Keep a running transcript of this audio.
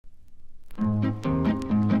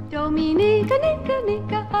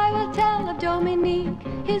Nika, I will tell of Dominique,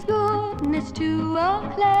 his goodness to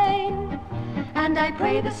acclaim. And I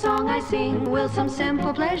pray the song I sing will some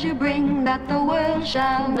simple pleasure bring, that the world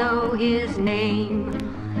shall know his name.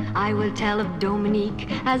 I will tell of Dominique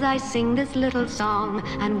as I sing this little song,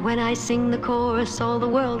 and when I sing the chorus all the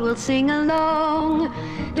world will sing along.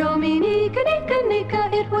 Dominique, Nika,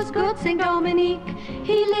 it was good, sing Dominique,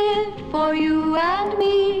 he lived for you and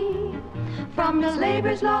me. From his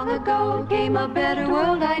labors long ago came a better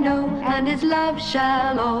world I know, and his love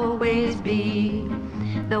shall always be.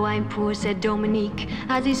 Though I'm poor, said Dominique,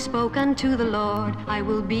 as he spoke unto the Lord, I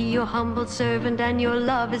will be your humble servant, and your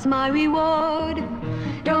love is my reward.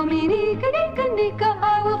 Dominique, Nika,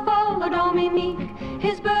 I will follow Dominique,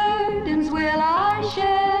 his burdens will I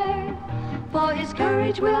share. For his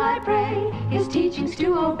courage will I pray, his teachings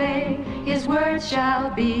to obey, his words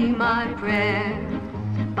shall be my prayer.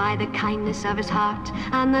 By the kindness of his heart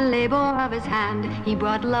and the labor of his hand, he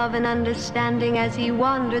brought love and understanding as he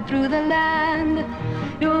wandered through the land.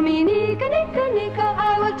 Dominique, Nika,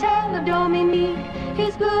 I will tell of Dominique,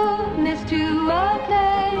 his goodness to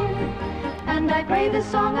acclaim. And I pray the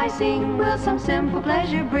song I sing will some simple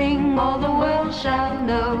pleasure bring, all the world shall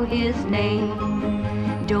know his name.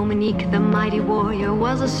 Dominique, the mighty warrior,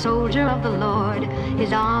 was a soldier of the Lord.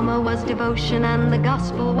 His armor was devotion and the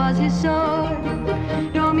gospel was his sword.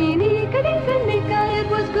 Dominique, Nika, it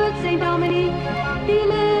was good, Saint Dominique, he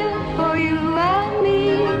lived for you and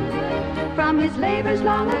me. From his labors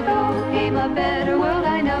long ago came a better world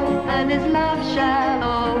I know, and his love shall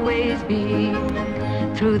always be.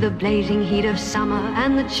 Through the blazing heat of summer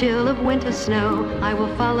and the chill of winter snow, I will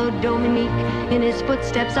follow Dominique, in his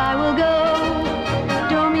footsteps I will go.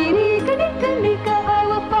 Dominique, Nika, I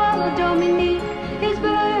will follow Dominique, his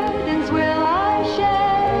burdens will I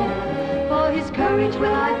share. For his courage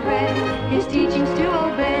will I pray, his teachings to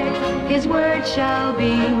obey, his word shall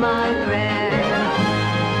be my prayer.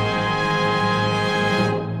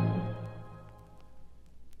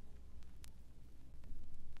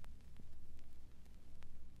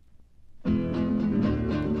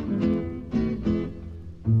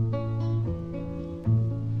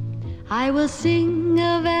 I will sing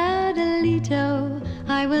of Adelito,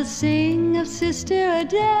 I will sing of Sister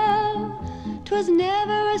Adele. 'Twas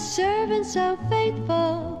never a servant so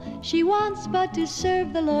faithful, she wants but to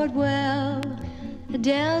serve the Lord well.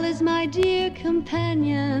 Adele is my dear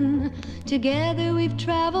companion, together we've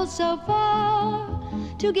traveled so far.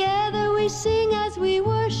 Together we sing as we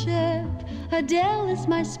worship, Adele is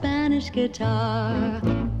my Spanish guitar.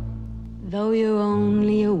 Though you're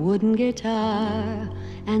only a wooden guitar,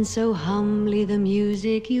 and so humbly the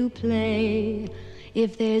music you play,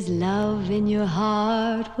 if there's love in your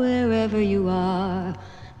heart wherever you are,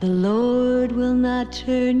 the Lord will not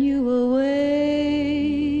turn you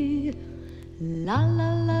away. La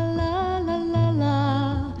la la la la la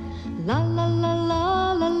la, la la la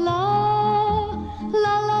la la la,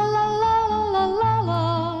 la la la la la la la,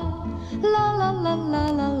 la la la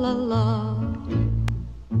la la la.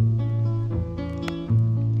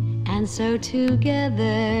 And so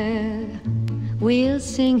together we'll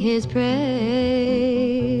sing his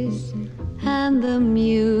praise, and the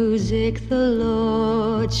music the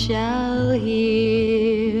Lord shall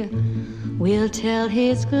hear. We'll tell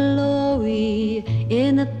his glory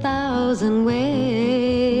in 1,000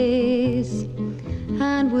 ways,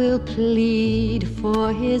 and we'll plead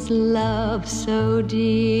for his love so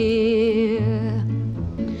dear.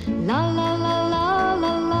 La la la la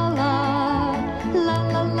la la la.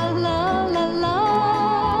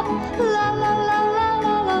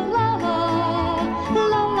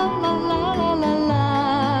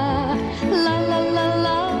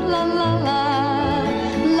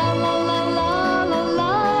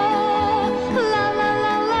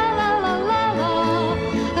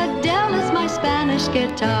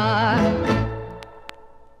 Guitar.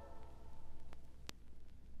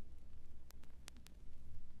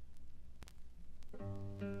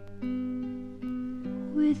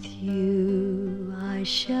 With you I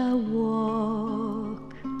shall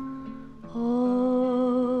walk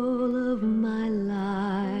all of my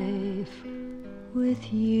life.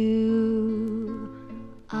 With you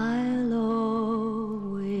I'll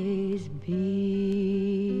always be.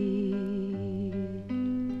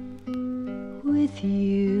 With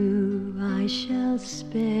you I shall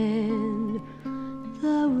spend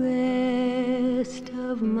the rest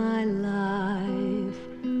of my life,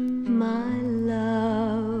 my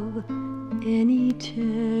love, in eternity.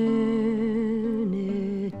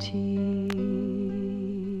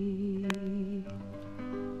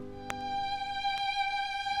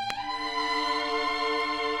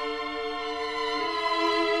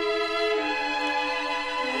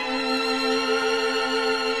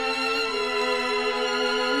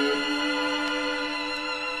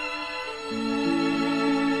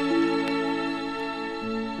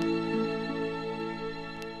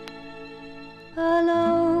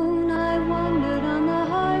 Alone I wandered on the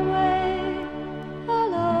highway,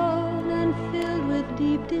 alone and filled with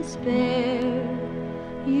deep despair.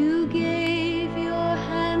 You gave your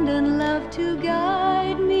hand and love to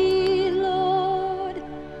guide me, Lord.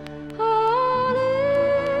 Hallelujah.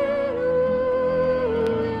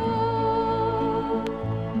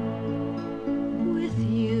 With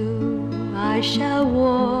you I shall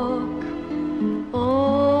walk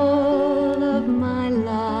all of my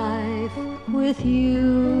life. With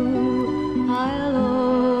you I'll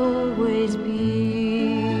always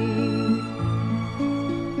be.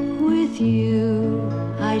 With you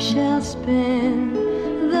I shall spend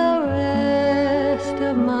the rest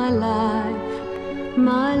of my life,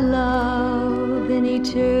 my love in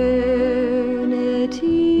eternity.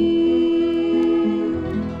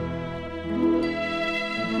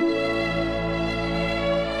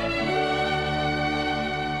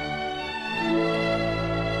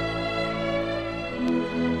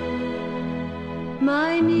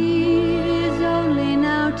 My need is only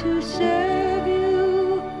now to serve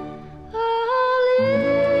you.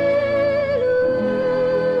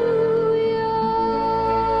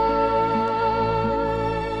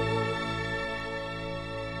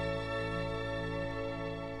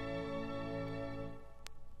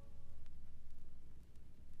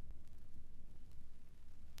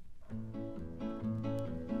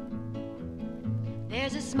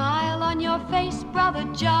 There's a smile on your face, Brother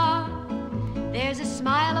John. There's a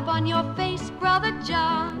smile upon your face, Brother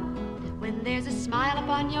John. When there's a smile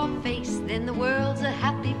upon your face, then the world's a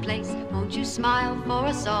happy place. Won't you smile for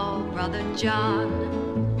us all, Brother John?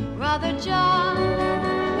 Brother John,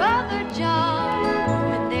 Brother John.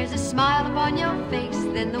 When there's a smile upon your face,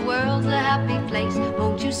 then the world's a happy place.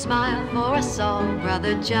 Won't you smile for us all,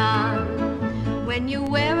 Brother John? When you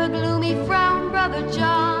wear a gloomy frown, Brother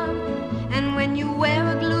John, and when you wear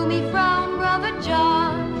a gloomy frown, Brother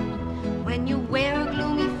John, when you wear a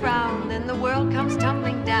gloomy frown, then the world comes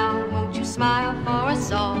tumbling down. Won't you smile for us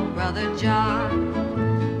all, Brother John?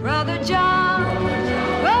 Brother John,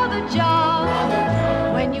 Brother John.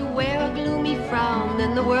 When you wear a gloomy frown,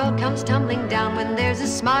 then the world comes tumbling down. When there's a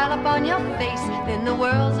smile upon your face, then the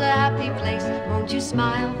world's a happy place. Won't you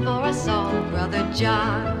smile for us all, Brother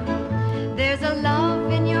John? There's a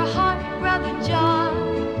love in your heart, Brother John.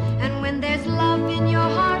 And when there's love in your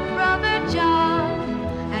heart, Brother John,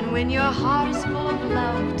 and when your heart is full of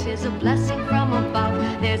love, 'tis a blessing from above.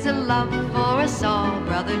 There's a love for us all,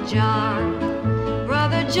 Brother John.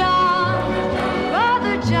 Brother John,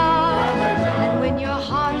 Brother John. And when your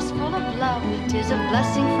heart is full of love, 'tis a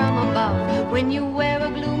blessing from above. When you wear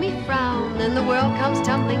a gloomy frown, then the world comes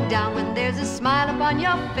tumbling down. When there's a smile upon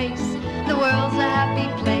your face, the world's a happy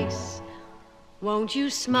place. Won't you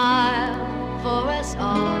smile for us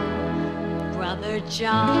all, Brother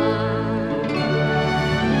John?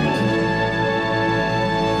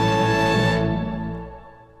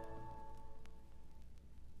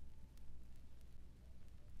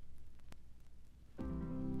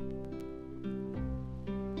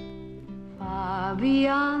 Far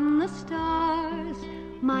beyond the stars,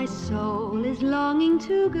 my soul is longing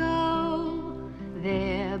to go.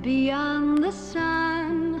 There beyond the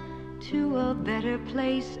sun, to a better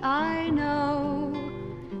place I know.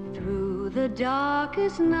 Through the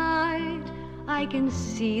darkest night, I can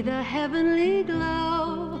see the heavenly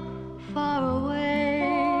glow. Far away,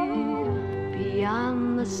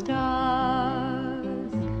 beyond the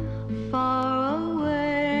stars. Far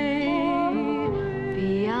away,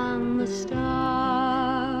 beyond the stars.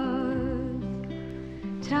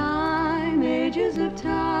 Time, ages of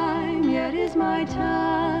time, yet is my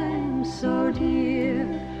time so dear.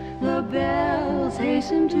 The bells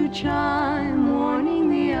hasten to chime, warning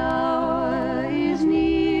the hour is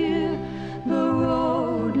near. The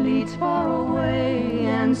road leads far away,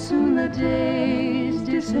 and soon the days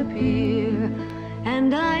disappear.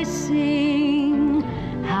 And I sing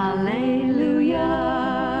hallelujah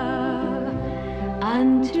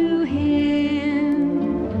unto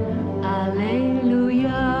him,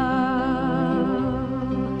 hallelujah.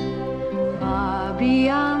 Far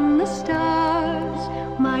beyond the stars,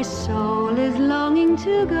 my soul is longing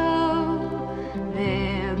to go.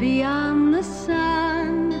 There beyond the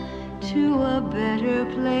sun, to a better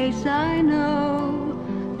place I know.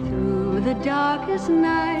 Through the darkest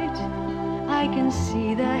night, I can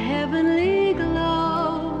see the heavenly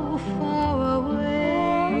glow. Far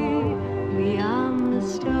away, beyond the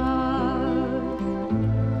stars.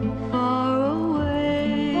 Far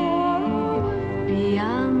away,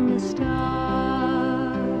 beyond the stars.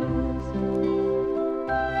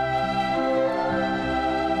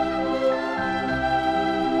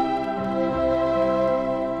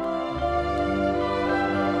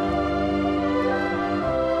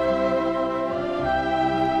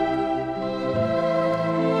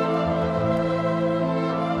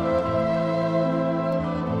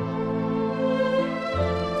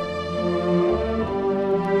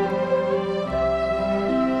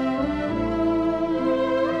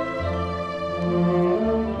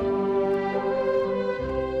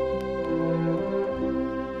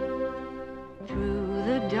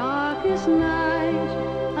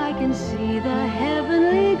 night I can see the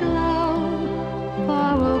heavenly glow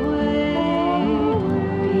far away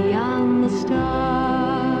beyond the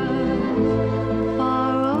stars,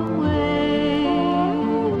 far away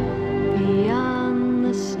beyond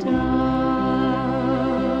the stars.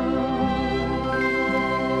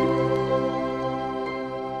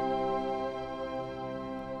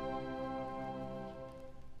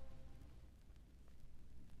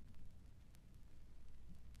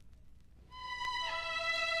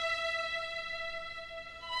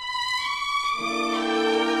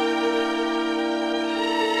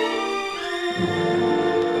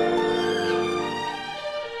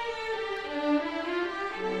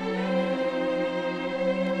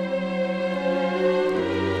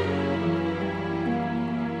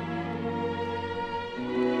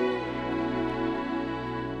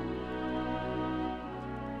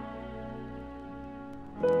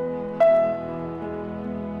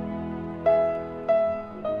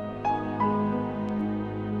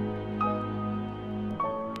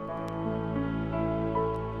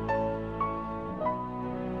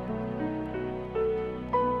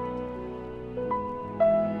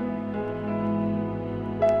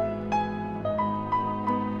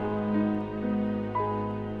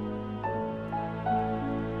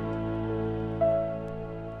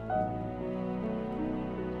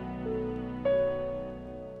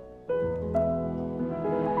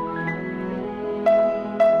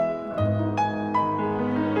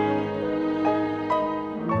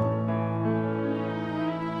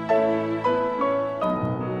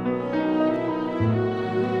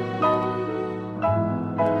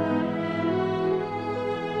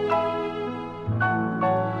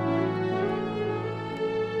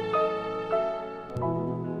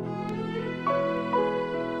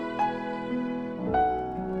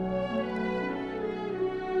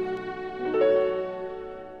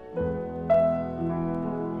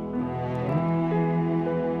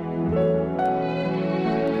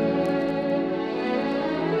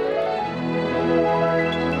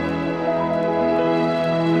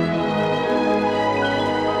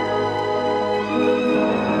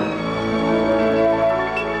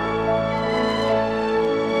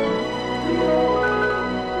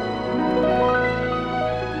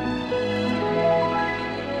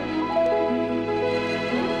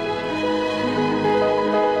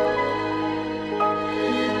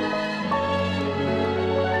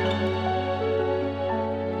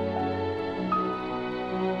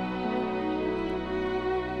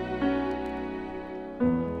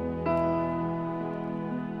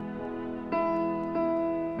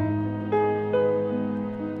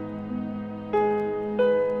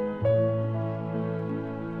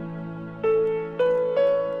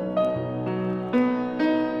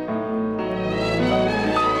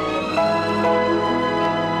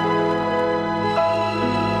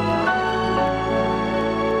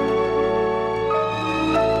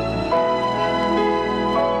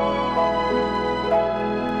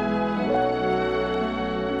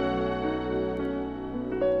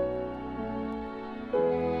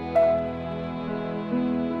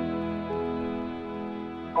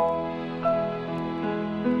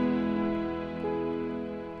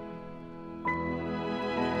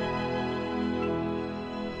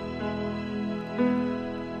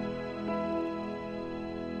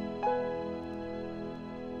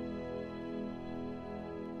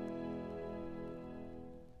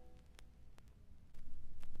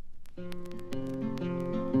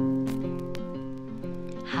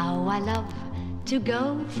 How I love to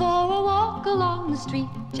go for a walk along the street,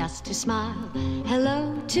 just to smile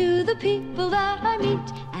hello to the people that I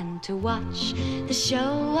meet, and to watch the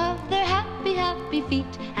show of their happy, happy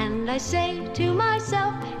feet. And I say to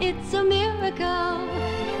myself, it's a miracle.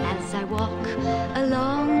 As I walk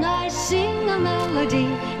along, I sing a melody.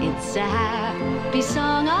 It's a happy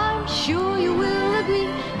song, I'm sure you will agree.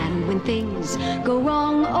 And when things go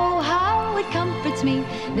wrong, oh how it comforts me.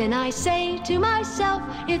 Then I say to myself,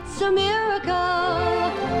 it's a miracle.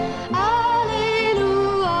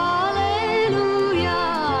 Alleluia, alleluia,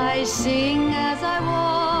 I sing as I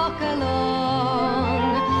walk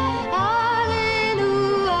along.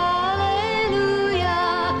 Alleluia, alleluia,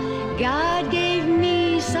 God gave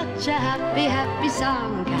me such a happy, happy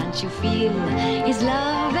song. Can't you feel His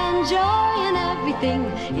love and joy in everything?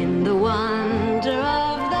 In the wonder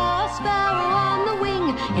of the sparrow on the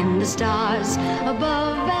wing, in the stars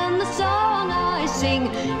above and the song I sing,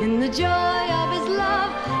 in the joy of His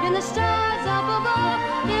love, in the stars up above,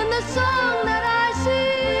 in the song that I sing.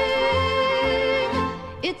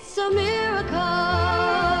 It's a miracle.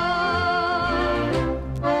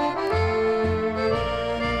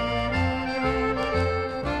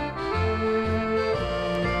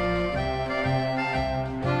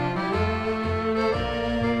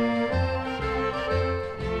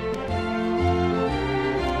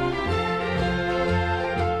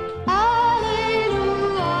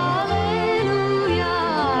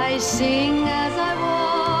 sing as I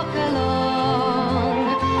walk along.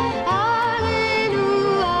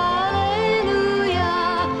 Alleluia, alleluia.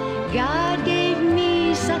 God gave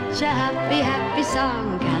me such a happy, happy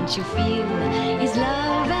song. Can't you feel His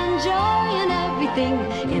love and joy and everything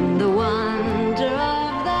in the wonder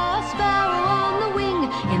of the sparrow on the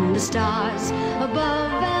wing, in the stars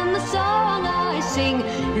above and the song I sing,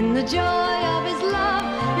 in the joy of His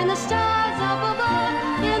love, in the stars up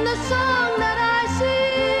above, in the song that I sing.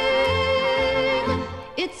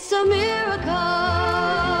 It's a miracle.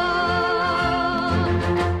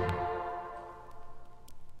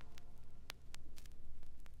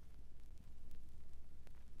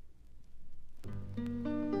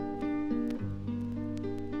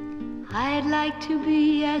 I'd like to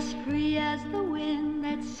be as free as the wind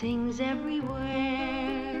that sings everywhere.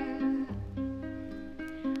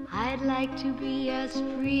 I'd like to be as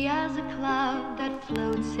free as a cloud that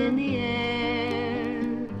floats in the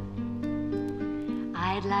air.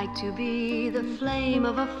 I'd like to be the flame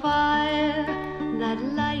of a fire that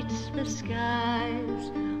lights the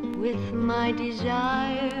skies with my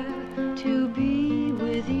desire to be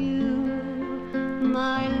with you,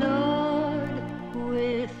 my Lord,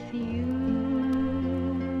 with you.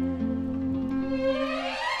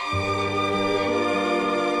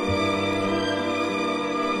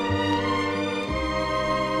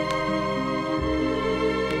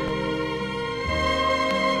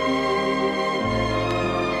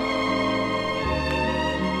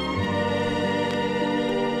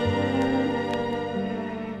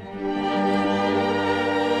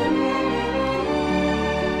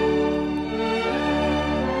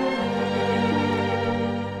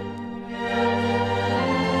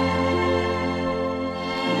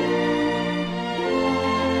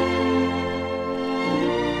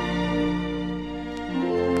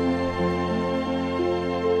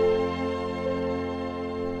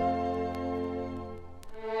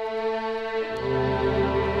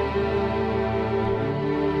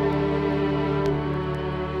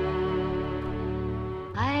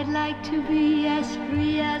 To be as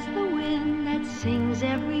free as the wind that sings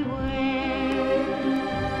everywhere.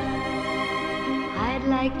 I'd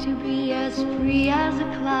like to be as free as a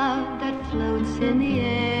cloud that floats in the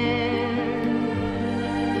air.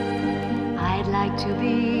 I'd like to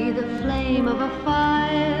be the flame of a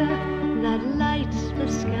fire that lights the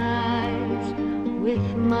skies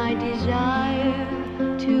with my desire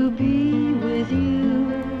to be with you,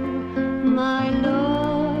 my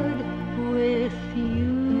Lord, with you.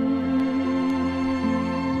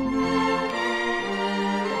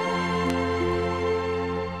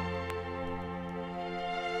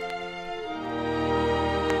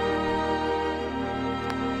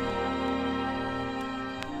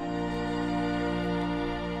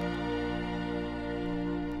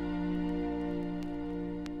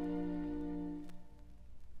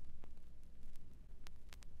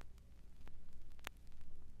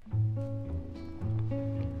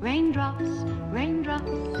 Raindrops,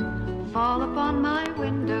 raindrops, fall upon my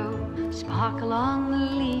window, sparkle on the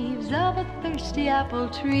leaves of a thirsty apple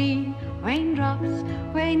tree. Raindrops,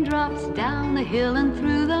 raindrops, down the hill and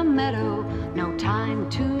through the meadow, no time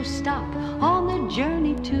to stop on the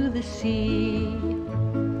journey to the sea.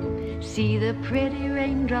 See the pretty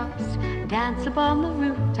raindrops dance upon the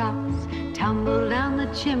rooftops, tumble down the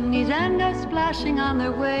chimneys and go splashing on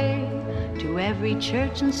their way to every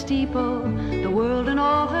church and steeple, the world and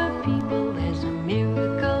all her people. There's a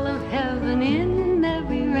miracle of heaven in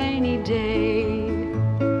every rainy day.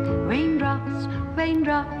 Raindrops,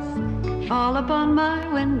 raindrops, fall upon my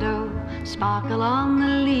window, sparkle on the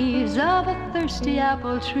leaves of a thirsty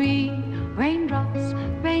apple tree. Raindrops,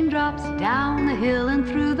 raindrops, down the hill and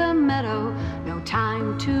through the meadow, no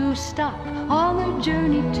time to stop on their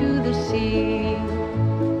journey to the sea.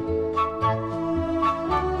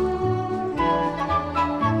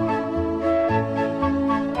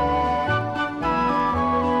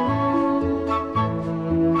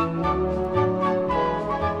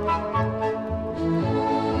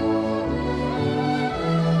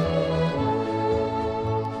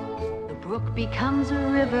 Becomes a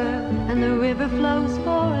river, and the river flows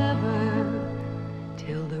forever,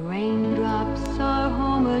 till the raindrops are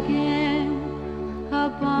home again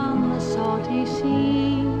upon the salty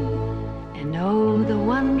sea. And oh, the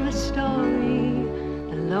wondrous story,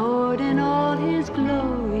 the Lord in all His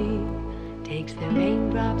glory takes the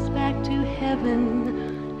raindrops back to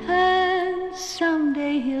heaven, and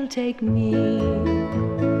someday He'll take me.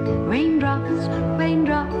 Raindrops,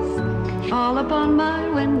 raindrops, fall upon my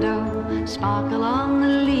window, sparkle on the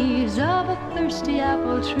leaves of a thirsty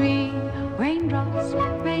apple tree. Raindrops,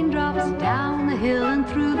 raindrops, down the hill and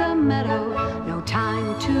through the meadow. No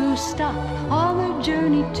time to stop on the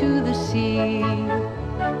journey to the sea.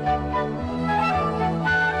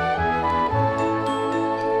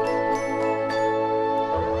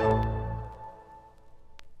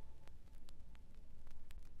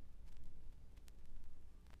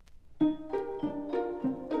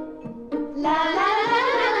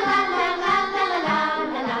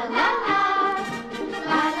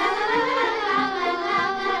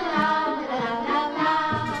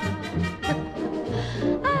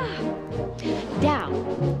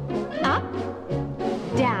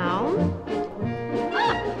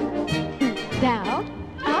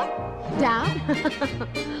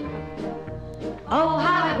 Oh,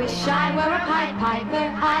 how I wish I were a Pied Piper.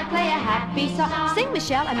 I'd play a happy song. Sing,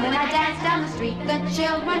 Michelle, and when I dance down the street, the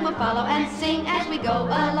children will follow and sing as we go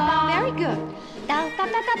along. Very good. Da da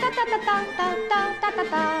da da da da da da da da da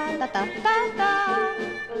da da da da.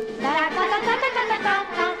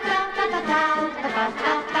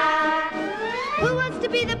 Who wants to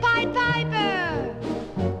be the Pied Piper?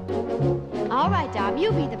 All right, Dom,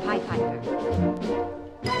 you be the Pied Piper.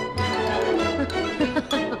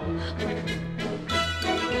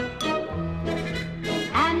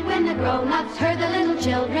 And when the grown-ups heard the little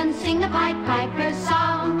children sing the Pied Piper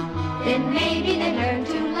song, then maybe they learn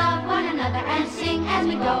to love one another and sing as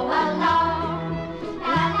we go along.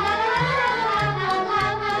 La la la la la la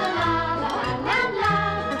la la la la la la.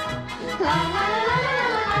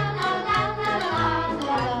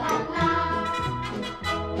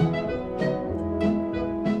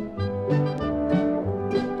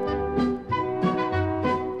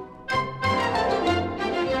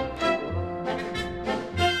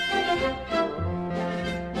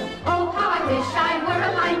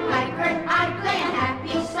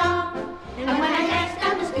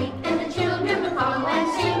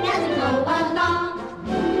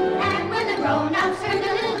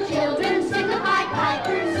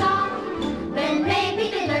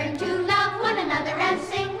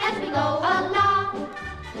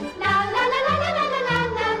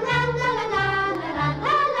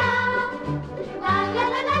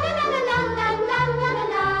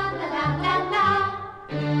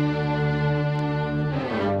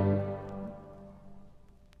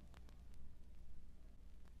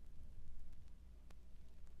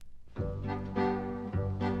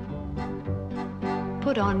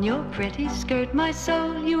 Put on your pretty skirt, my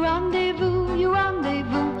soul, you rendezvous, you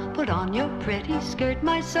rendezvous. Put on your pretty skirt,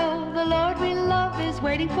 my soul, the Lord we love is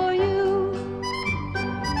waiting for you.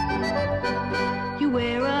 You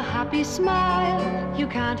wear a happy smile, you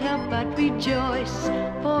can't help but rejoice,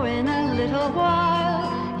 for in a little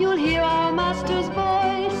while you'll hear our Master's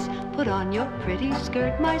voice. Put on your pretty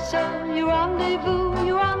skirt, my soul, you rendezvous,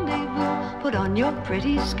 you rendezvous. Put on your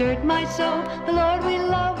pretty skirt, my soul, the Lord we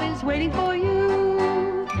love is waiting for you.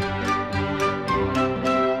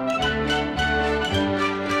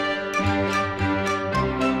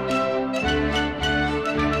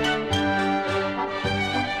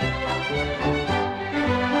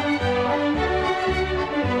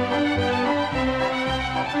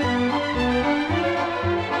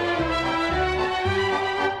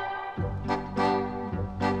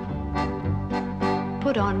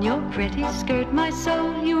 Put on your pretty skirt, my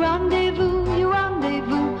soul, you rendezvous, you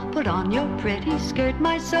rendezvous. Put on your pretty skirt,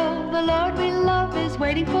 my soul, the Lord we love is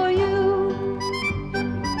waiting for you.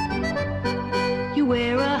 You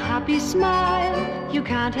wear a happy smile, you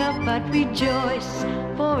can't help but rejoice,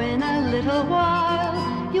 for in a little while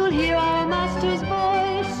you'll hear our Master's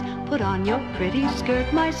voice. Put on your pretty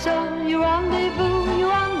skirt, my soul, you rendezvous, you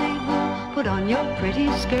rendezvous. Put on your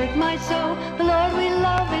pretty skirt, my soul, the Lord we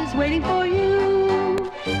love is waiting for you.